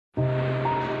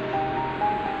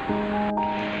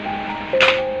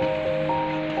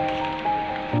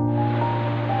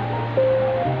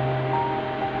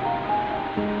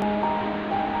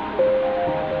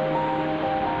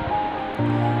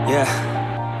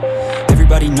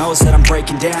Everybody knows that I'm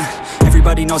breaking down.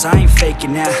 Everybody knows I ain't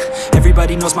faking now.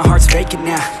 Everybody knows my heart's vacant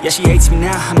now. Yeah, she hates me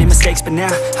now, I made mistakes, but now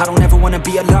I don't ever wanna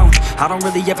be alone. I don't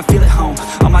really ever feel at home.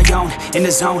 On my own, in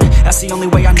the zone, that's the only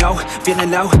way I know. Feeling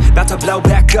low, about to blow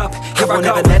back up. Here I won't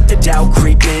ever let the doubt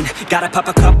creep in. Gotta pop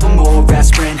a couple more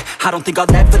aspirin. I don't think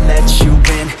I'll ever let you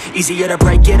in. Easier to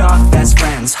break it off as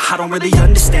friends. I don't really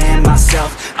understand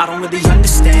myself. I don't really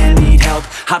understand, need help.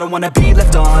 I don't wanna be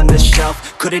left on the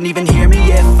shelf. Couldn't even hear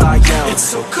me if I yelled. It's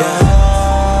so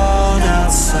cold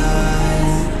outside,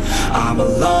 I'm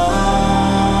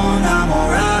alone, I'm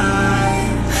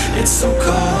alright. It's so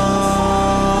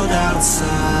cold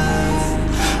outside,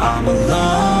 I'm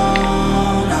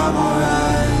alone, I'm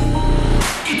alright.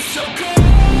 It's so cold.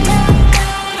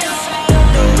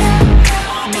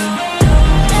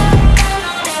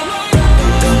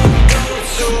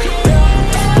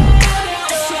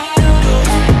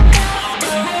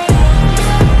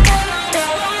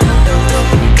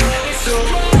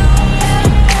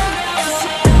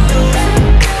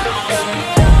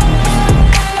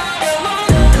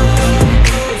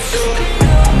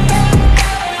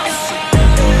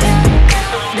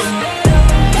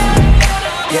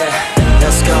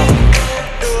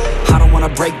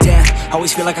 Break down,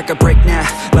 always feel like I could break now,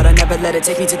 but I never let it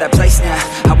take me to that place now.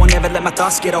 I won't ever let my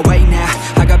thoughts get away now.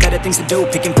 I got better things to do,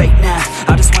 picking fate now.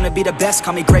 I just wanna be the best,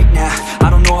 call me great now.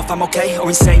 I don't know if I'm okay or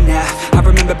insane now. I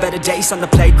remember better days on the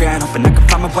playground, hoping I can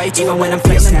find my way even when I'm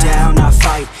feeling down. I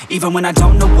fight, even when I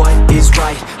don't know what is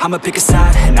right. I'ma pick a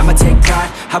side, and I'ma take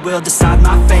pride. I will decide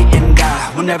my fate, and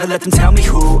I will never let them tell me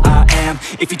who I am.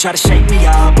 If you try to shake me,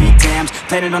 I'll be damned.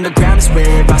 Planet on the ground is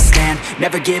where I stand.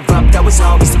 Never give up, that was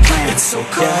always the plan. It's so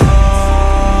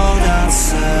cold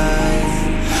outside,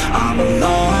 I'm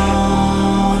alone.